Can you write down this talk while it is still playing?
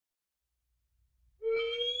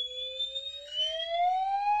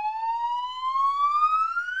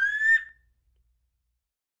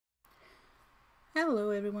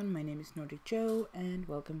Hello everyone, my name is Nordic Joe and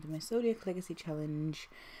welcome to my Zodiac Legacy challenge.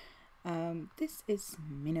 This is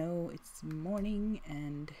Minnow. It's morning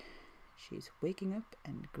and she's waking up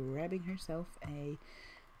and grabbing herself a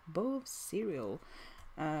bowl of cereal.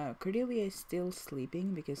 Cordelia is still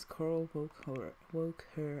sleeping because Coral woke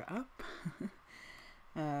her up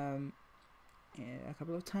a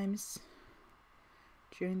couple of times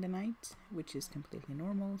during the night, which is completely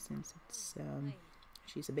normal since it's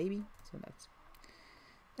she's a baby, so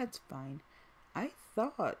that's fine. I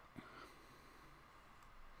thought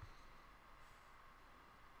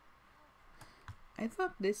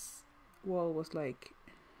this wall was like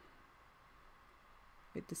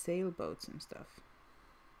with the sailboats and stuff.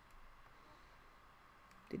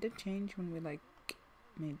 Did it change when we like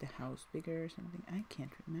made the house bigger or something? I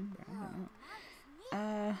can't remember. I don't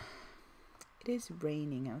know. It is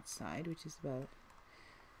raining outside, which is a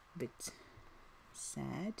bit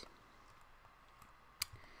sad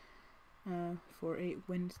for a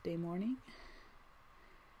Wednesday morning.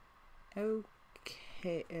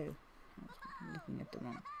 Okay. Oh, I was looking at the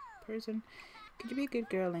wrong person. Could you be a good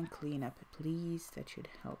girl and clean up, please? That should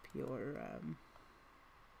help your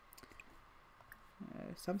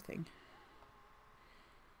something.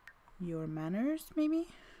 Your manners, maybe?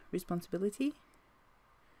 Responsibility?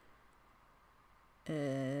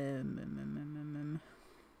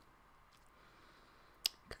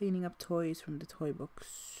 Cleaning up toys from the toy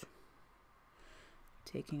box.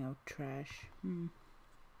 Taking out trash. I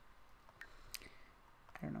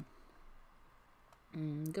don't know.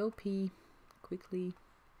 Go pee quickly.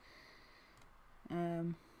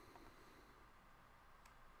 And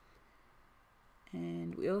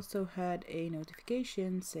we also had a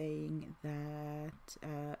notification saying that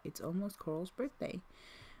it's almost Coral's birthday,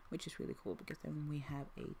 which is really cool because then we have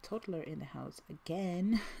a toddler in the house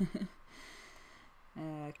again.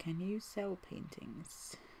 Can you sell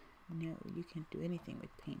paintings? No, you can't do anything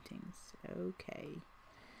with paintings. Okay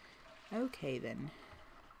then.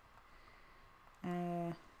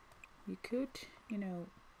 You could,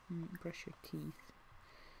 brush your teeth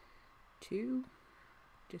too,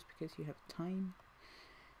 just because you have time,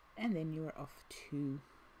 and then you are off to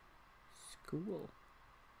school.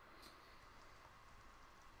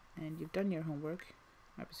 And you've done your homework,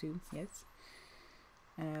 I presume, yes.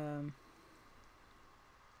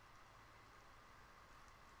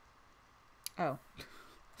 Oh,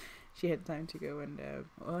 she had time to go and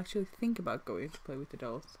actually think about going to play with the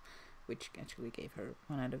dolls, which actually gave her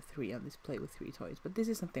 1 out of 3 on this play with 3 toys. But this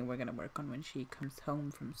is something we're gonna work on when she comes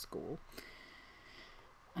home from school,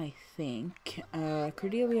 I think.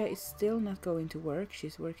 Cordelia is still not going to work.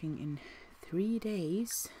 She's working in 3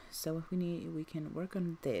 days, so we can work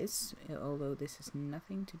on this, although this has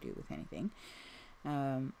nothing to do with anything.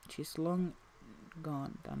 She's long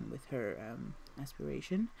done with her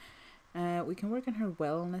aspiration. We can work on her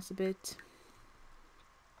wellness a bit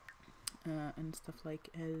and stuff like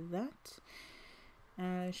that.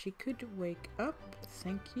 She could wake up,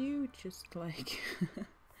 thank you, just like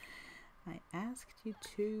I asked you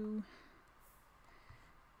to.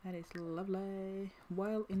 That is lovely.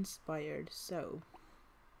 While inspired, so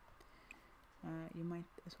you might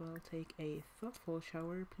as well take a thoughtful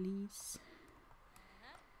shower, please.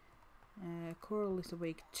 Coral is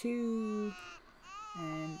awake too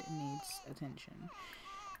and needs attention.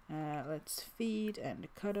 Let's feed and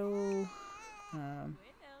cuddle.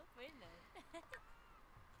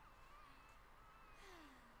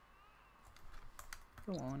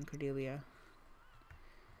 Go on, Cordelia.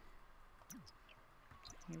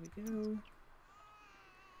 Here we go.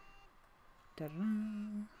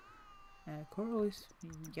 Ta-da! Coral is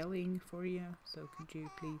yelling for you, so could you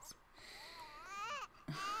please?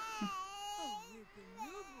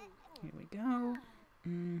 Here we go.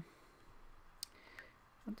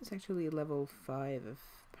 What does actually level 5 of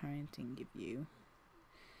parenting give you?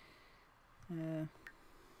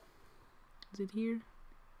 Is it here?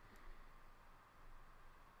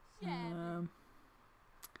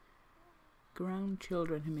 Ground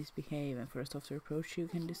children who misbehave, and for a softer approach you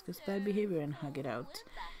can discuss bad behavior and hug it out.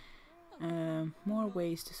 More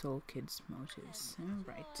ways to solve kids' motives.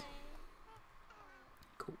 Alright.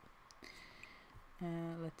 Cool.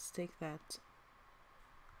 Let's take that.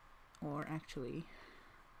 Or actually,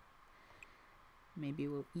 maybe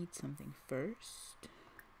we'll eat something first.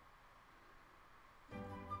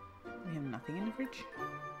 We have nothing in the fridge.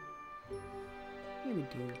 Yeah, we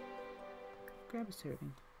do. Grab a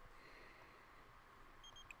serving.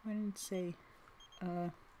 Why didn't it say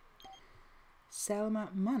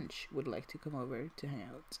Salma Munch would like to come over to hang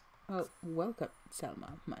out? Well, welcome,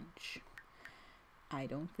 Salma Munch. I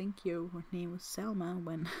don't think your name was Selma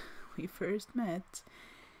when we first met.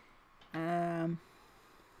 Where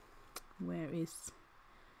is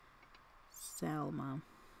Selma?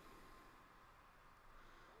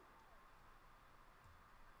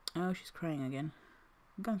 Oh, she's crying again.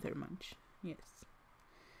 Gunther Munch, yes.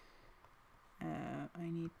 I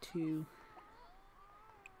need to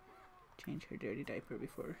change her dirty diaper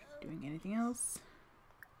before doing anything else.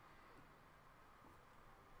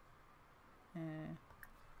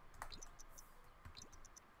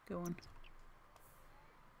 Go on.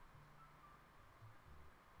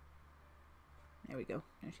 There we go.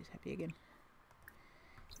 Now she's happy again.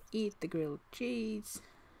 Eat the grilled cheese.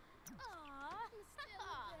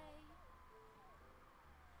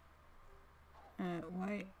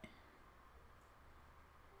 Why?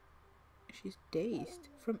 She's dazed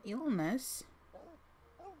from illness.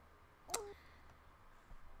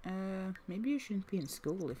 Maybe you shouldn't be in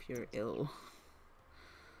school if you're ill.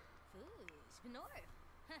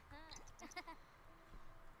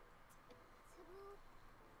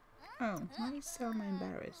 Oh, why is Selma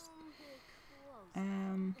embarrassed?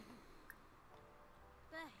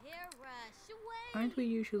 Aren't we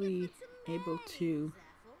usually able to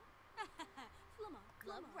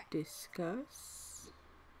discuss?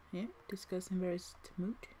 Yeah, discuss embarrassed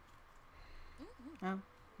mood. Oh,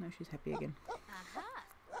 now she's happy again.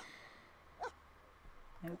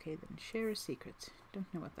 Okay, then share a secret.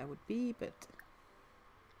 Don't know what that would be, but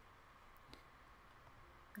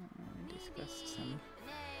discuss some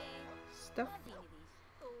stuff.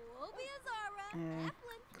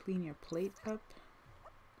 Clean your plate up.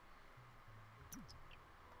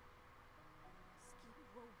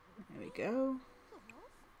 There we go.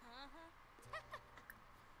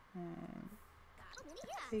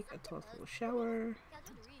 Take a thoughtful shower.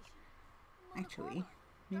 Actually,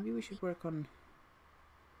 maybe we should work on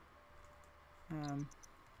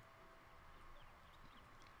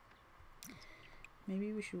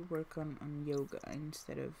yoga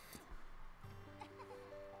instead of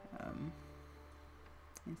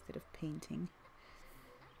painting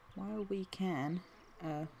while we can.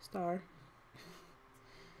 Star.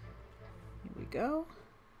 Here we go.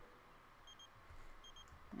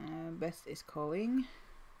 Best is calling.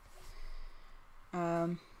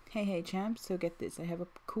 Hey champs, so get this. I have a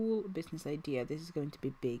cool business idea. This is going to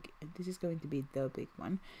be big. This is going to be the big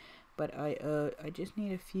one. But I just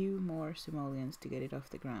need a few more simoleons to get it off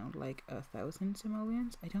the ground. Like 1,000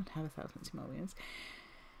 simoleons. I don't have 1,000 simoleons.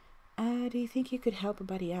 Do you think you could help a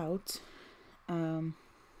buddy out? To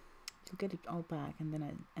get it all back and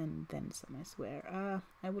then some, I swear.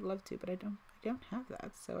 I would love to, but I don't have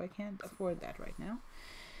that, so I can't afford that right now.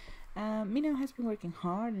 Minnow has been working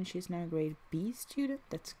hard and she's now a grade B student.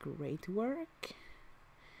 That's great work.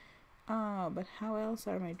 But how else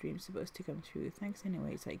are my dreams supposed to come true? Thanks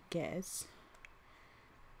anyways, I guess.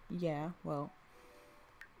 Yeah, well,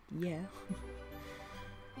 yeah.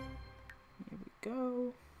 Here we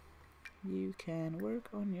go. You can work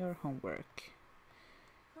on your homework.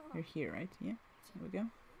 You're here, right? Yeah, there we go.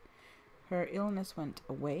 Her illness went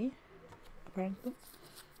away, apparently.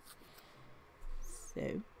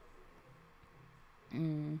 So,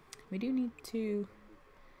 we do need to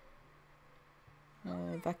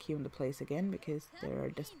vacuum the place again because there are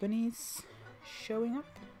dust bunnies showing up.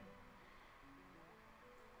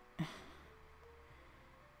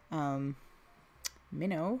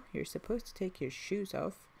 Minnow, you're supposed to take your shoes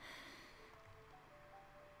off.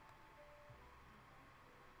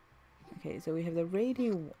 Okay, so we have the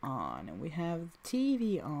radio on, and we have the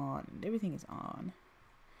TV on, and everything is on.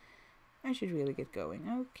 I should really get going.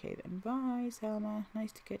 Okay then, bye Selma,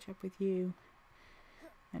 nice to catch up with you.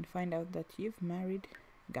 And find out that you've married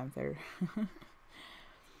Gunther.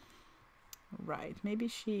 Right, maybe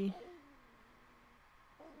she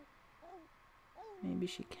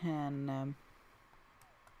can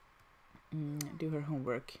do her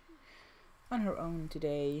homework on her own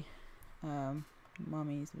today.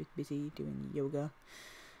 Mommy is a bit busy doing yoga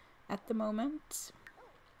at the moment.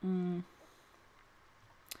 And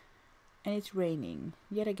it's raining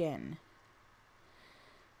yet again.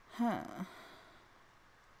 Huh.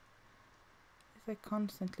 It's like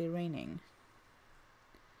constantly raining.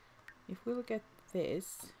 If we look at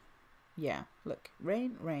this, yeah, look,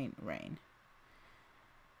 rain, rain, rain.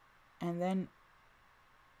 And then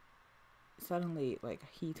suddenly like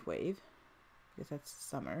a heat wave, because that's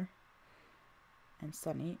summer, and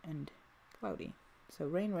sunny and cloudy. So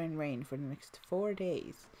rain, rain, rain for the next 4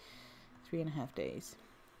 days, 3.5 days.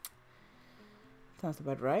 Sounds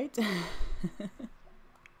about right.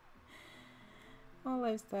 All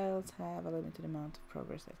lifestyles have a limited amount of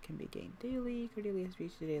progress that can be gained daily. Cordelia has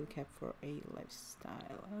reached the daily cap for a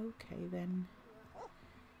lifestyle. Okay then.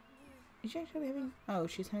 Is she actually having... Oh,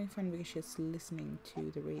 she's having fun because she's listening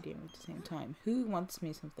to the radio at the same time. Who wants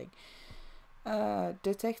me something?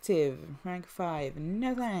 Detective, rank 5.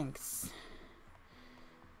 No thanks.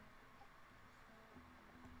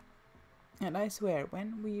 And I swear,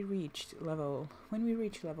 when we reach level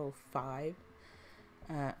 5,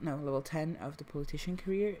 no, level 10 of the politician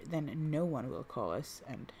career, then no one will call us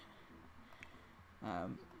and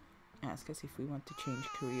ask us if we want to change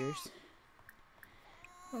careers.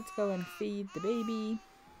 Let's go and feed the baby.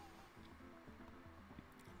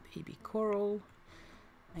 Baby Coral.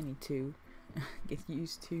 I need to get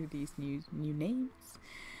used to these new names.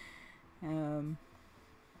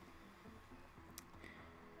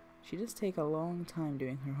 She does take a long time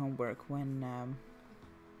doing her homework when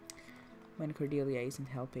Cordelia isn't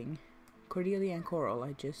helping. Cordelia and Coral,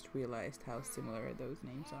 I just realized how similar those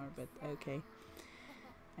names are, but okay.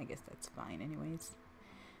 I guess that's fine anyways.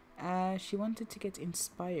 She wanted to get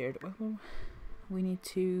inspired. Well, we need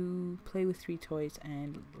to play with 3 toys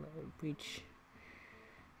and reach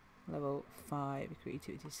level 5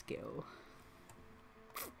 creativity skill.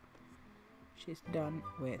 She's done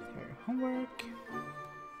with her homework.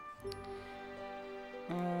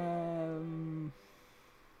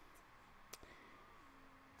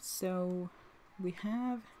 So we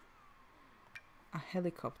have a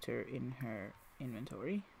helicopter in her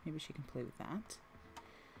inventory. Maybe she can play with that.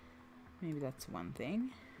 Maybe that's one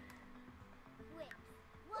thing.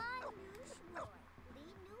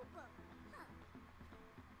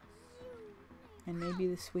 And maybe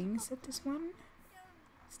the swing set this one.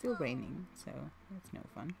 Still raining, so that's no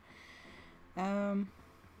fun.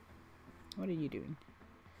 What are you doing?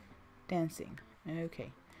 Dancing.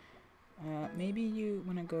 Okay. Maybe you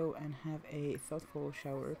wanna go and have a thoughtful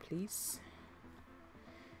shower, please.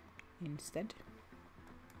 Instead.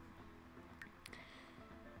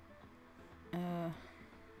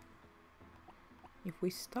 If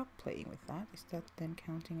we stop playing with that, is that then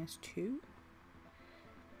counting as 2?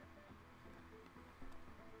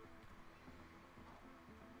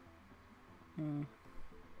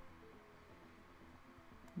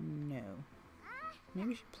 No.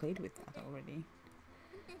 Maybe she played with that already.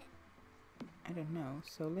 I don't know.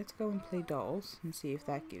 So let's go and play dolls and see if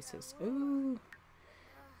that gives us... Oh!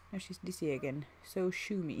 Now she's dizzy again. So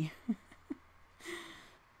shoo me.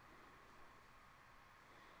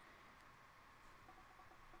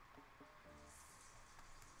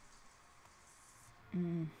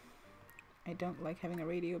 I don't like having a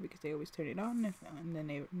radio because they always turn it on and then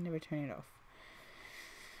they never turn it off.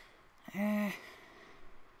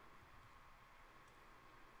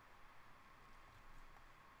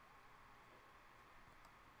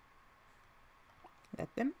 That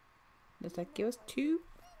then? Does that give us 2?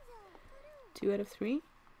 2 out of 3?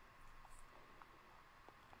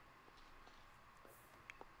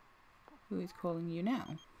 Who is calling you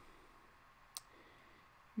now?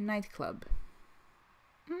 Nightclub.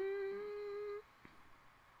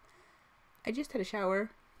 I just had a shower.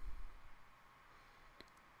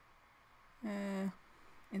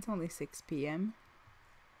 It's only 6 p.m.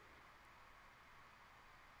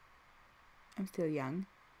 I'm still young.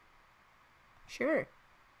 Sure.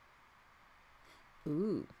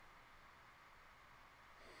 Ooh.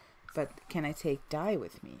 But can I take dye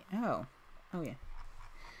with me? Oh. Oh yeah.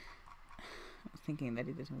 I was thinking that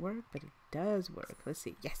it doesn't work, but it does work. Let's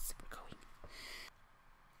see. Yes, we're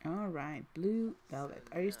going. Alright, blue velvet.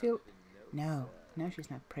 Are you still... No. No, she's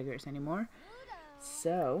not preggers anymore.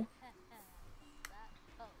 So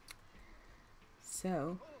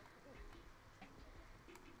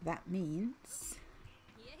that means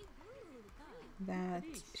that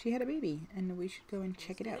she had a baby and we should go and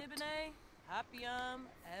check it out.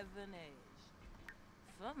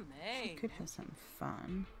 She could have some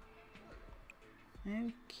fun.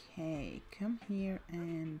 Okay, come here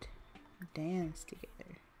and dance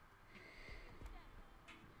together.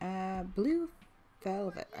 Blue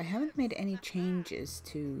velvet. I haven't made any changes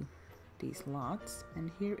to these lots,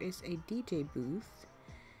 and here is a DJ booth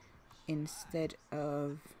instead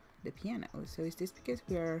of the piano. So is this because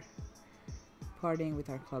we are partying with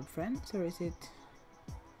our club friends, or is it...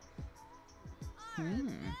 Oh,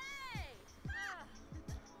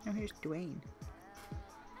 here's Dwayne.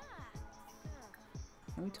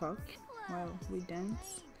 Can we talk while we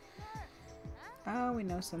dance? Oh, we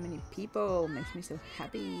know so many people. Makes me so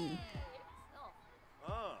happy.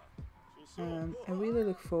 I really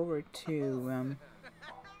look forward to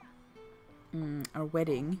our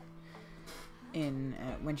wedding in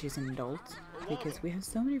when she's an adult, because we have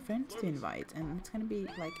so many friends to invite and it's gonna be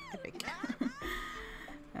like epic.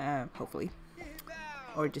 Hopefully,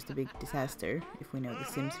 or just a big disaster if we know the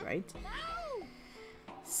Sims right.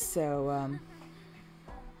 So,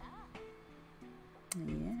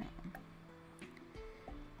 yeah.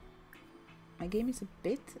 My game is a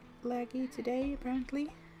bit laggy today, apparently.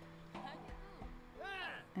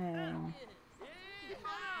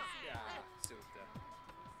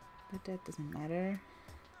 But that doesn't matter.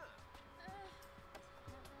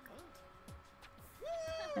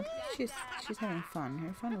 I think she's having fun.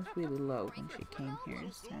 Her fun was really low when she came here,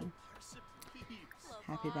 so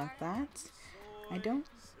happy about that. I don't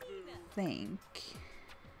think...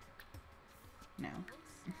 No.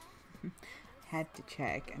 Had to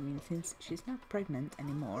check. I mean, since she's not pregnant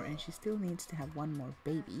anymore and she still needs to have one more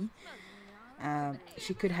baby,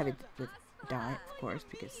 she could have it with Dai, of course,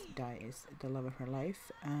 because Dai is the love of her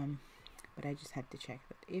life. But I just had to check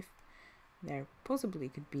that if there possibly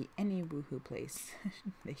could be any woohoo place,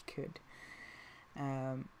 they could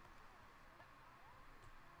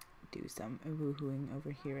do some woohooing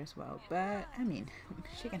over here as well. But I mean,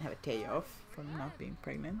 she can have a day off from not being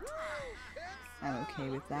pregnant. I'm okay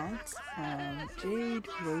with that. Jade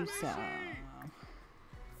Rosa.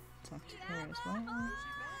 Talk to her as well.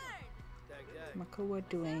 Makoa,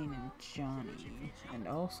 Dwayne, and Johnny, and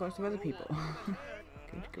all sorts of other people.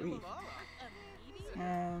 Good grief.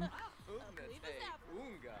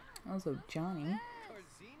 Also Johnny.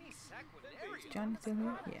 Is Johnny still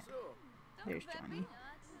here? Yeah. There's Johnny.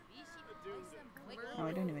 Oh,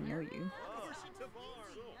 I don't even know you.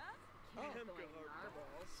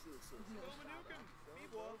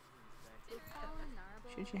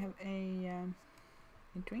 Should you have a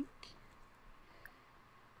drink?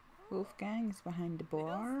 Wolfgang is behind the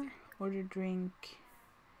bar. Order drink.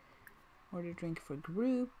 Order drink for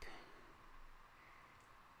group.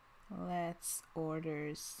 Let's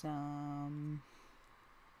order some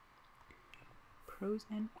pros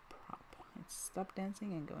and prop. Let's stop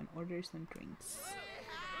dancing and go and order some drinks.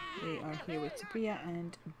 We are here with Supriya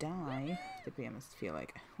and Dai. Supriya must feel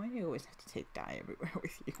like, why do you always have to take Dai everywhere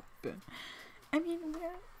with you? But I mean,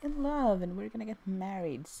 we're in love and we're gonna get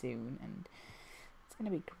married soon and it's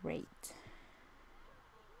gonna be great.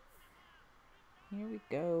 Here we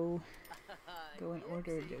go. Go and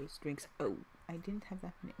order those drinks. Oh, I didn't have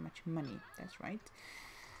that much money. That's right.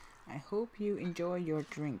 I hope you enjoy your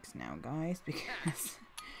drinks now, guys, because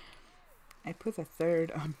I put a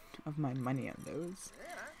third of my money on those.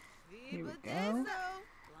 Here we go.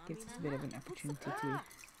 Gives us a bit of an opportunity to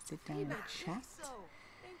sit down and chat.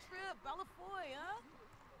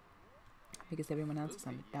 Because everyone else is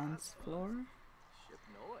on the dance floor.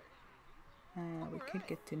 We could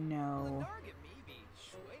get to know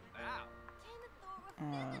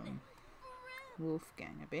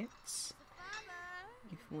Wolfgang a bit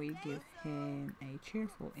if we give him a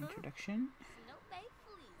cheerful introduction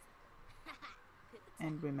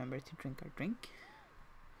and remember to drink our drink.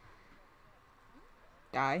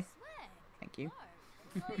 Dai, thank you.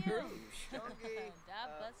 Here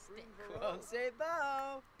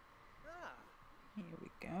we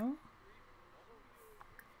go.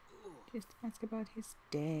 Just ask about his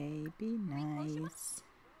day, be nice.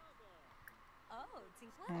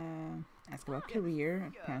 Ask about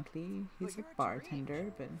career. Apparently he's a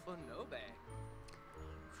bartender, but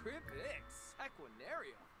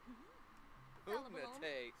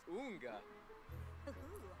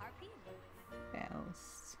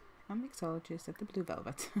else. I'm mixologist at the Blue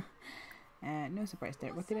Velvet. No surprise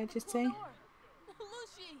there. What did I just say?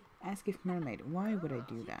 Ask if mermaid. Why would I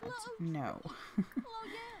do that? No.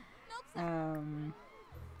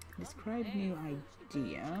 Describe new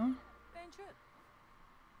idea.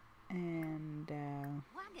 And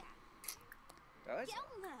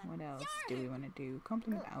what else do we want to do?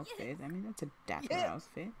 Compliment outfit. I mean, that's a dapper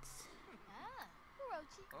outfit.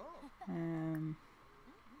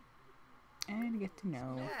 And get to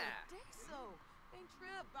know.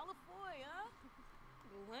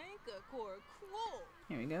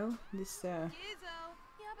 Here we go. This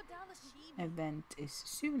event is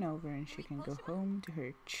soon over and she can go home to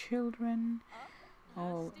her children,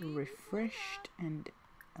 all refreshed and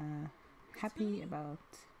happy about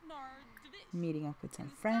meeting up with some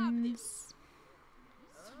friends.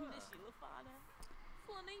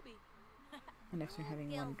 And after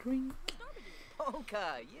having one drink,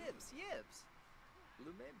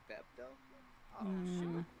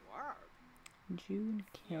 June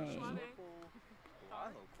K.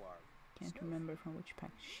 Can't remember from which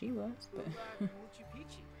pack she was, but there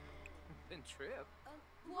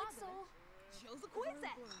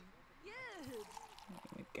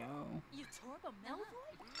we go.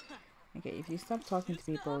 Okay, if you stop talking to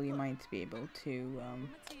people, you might be able to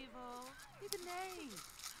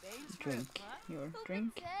drink your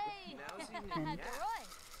drink. And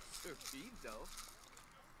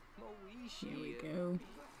Here we go.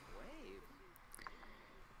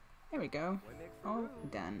 There we go. All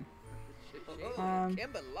done. I'm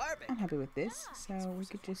happy with this, so we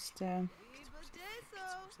could just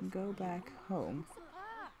go back home.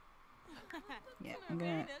 Yeah, I'm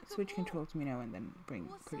gonna switch control to Minnow and then bring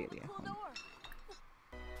Cordelia home.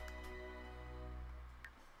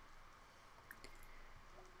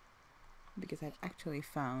 Because I've actually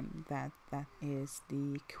found that that is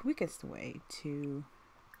the quickest way to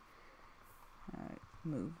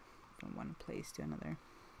move from one place to another.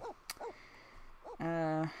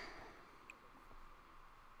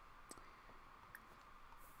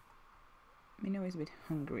 Minnow is a bit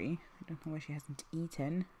hungry. I don't know why she hasn't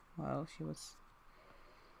eaten while she was...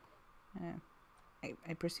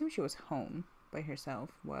 I presume she was home by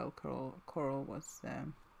herself while Coral was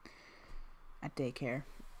at daycare.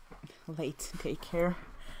 Late daycare.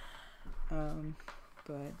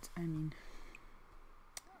 But, I mean...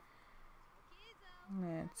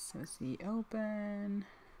 Let's see, open.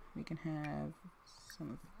 We can have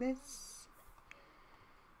some of this.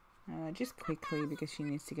 Just quickly because she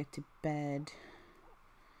needs to get to bed.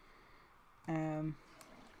 We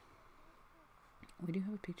do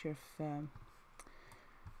have a picture of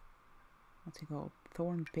what's it called?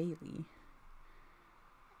 Thorn Bailey.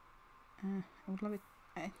 I would love it.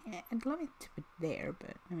 I'd love it to put there,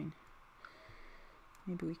 but I mean,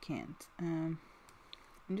 maybe we can't. I'm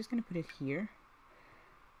just gonna put it here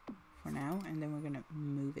for now, and then we're gonna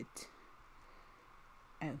move it.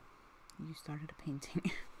 Oh, you started a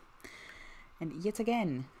painting. And yet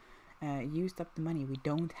again, used up the money we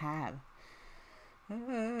don't have.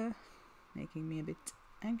 Making me a bit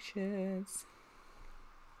anxious.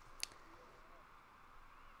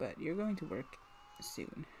 But you're going to work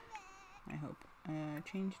soon, I hope.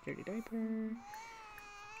 Change dirty diaper,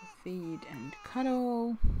 feed and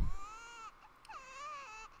cuddle.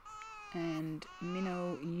 And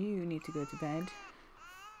Minnow, you need to go to bed.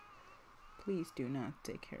 Please do not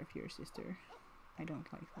take care of your sister. I don't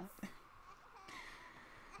like that.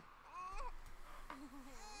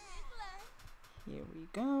 Here we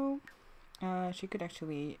go. She could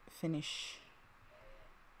actually finish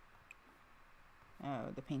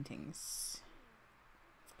the paintings,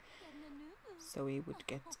 so we would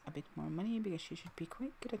get a bit more money because she should be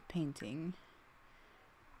quite good at painting.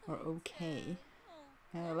 Or okay.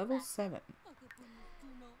 Level 7.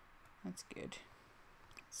 That's good.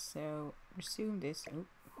 So resume this. Oh,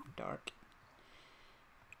 dark.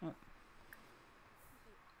 Oh.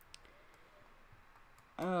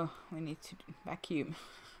 Oh, we need to vacuum.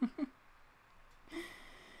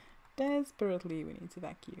 Desperately, we need to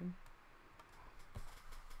vacuum.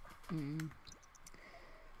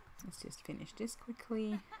 Let's just finish this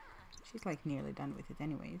quickly. She's like nearly done with it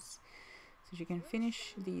anyways. So she can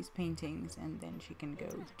finish these paintings and then she can go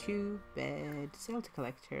to bed, sell to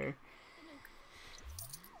collector.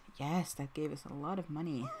 Yes, that gave us a lot of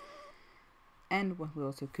money. And what we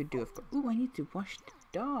also could do, of course. Ooh, I need to wash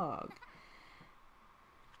the dog.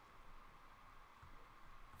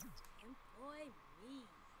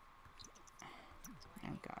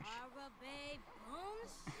 Oh gosh.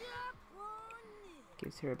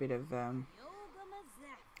 Gives her a bit of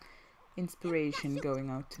inspiration going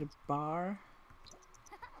out to the bar.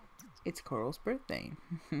 It's Coral's birthday.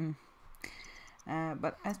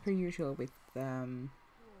 But as per usual with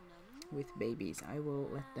babies, I will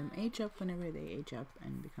let them age up whenever they age up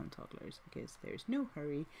and become toddlers, because there's no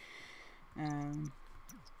hurry.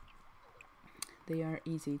 They are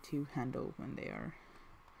easy to handle when they are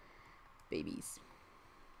babies.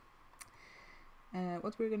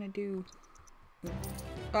 What we're gonna do...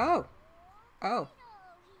 Oh! Oh!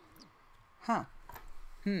 Huh.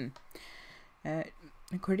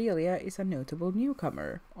 Cordelia is a notable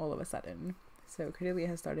newcomer all of a sudden. So Cordelia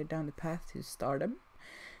has started down the path to stardom.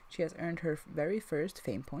 She has earned her very first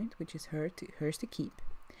fame point, which is hers to keep.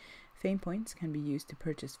 Fame points can be used to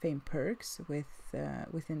purchase fame perks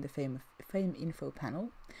within the fame info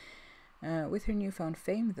panel. With her newfound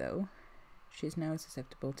fame, though, she is now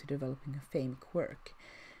susceptible to developing a fame quirk,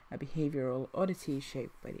 a behavioral oddity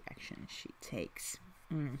shaped by the action she takes.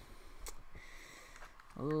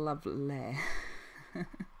 Lovely.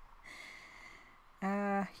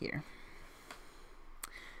 Here.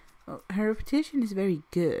 Well, her reputation is very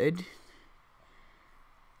good.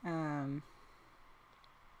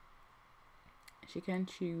 She can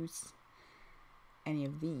choose any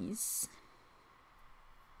of these.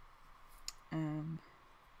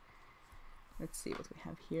 Let's see what we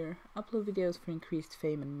have here. Upload videos for increased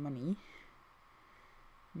fame and money.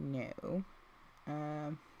 No.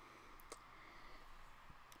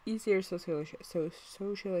 Easier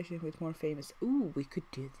socialization with more famous. Ooh, we could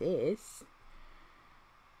do this.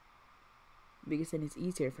 Because then it's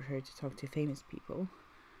easier for her to talk to famous people.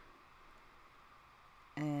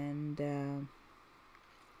 And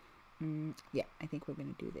yeah, I think we're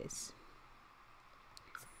gonna do this.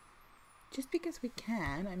 Just because we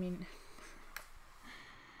can, I mean,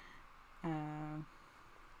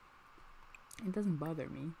 it doesn't bother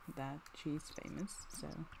me that she's famous, so.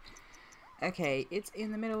 Okay, it's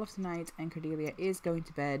in the middle of the night and Cordelia is going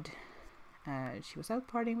to bed. She was out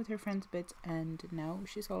partying with her friends a bit and now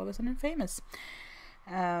she's all of a sudden famous.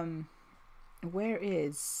 Where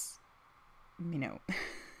is Minnow?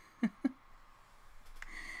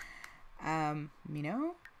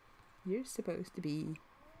 Minnow? You're supposed to be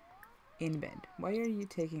in bed. Why are you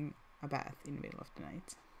taking a bath in the middle of the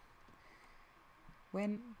night?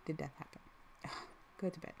 When did that happen? Go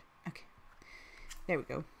to bed. Okay. There we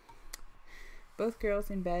go. Both girls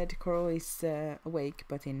in bed. Coral is awake,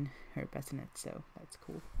 but in her bassinet, so that's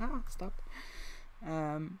cool. Ah, stop.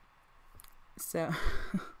 So,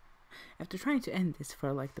 after trying to end this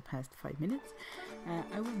for like the past 5 minutes,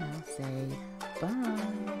 I will now say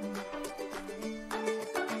bye.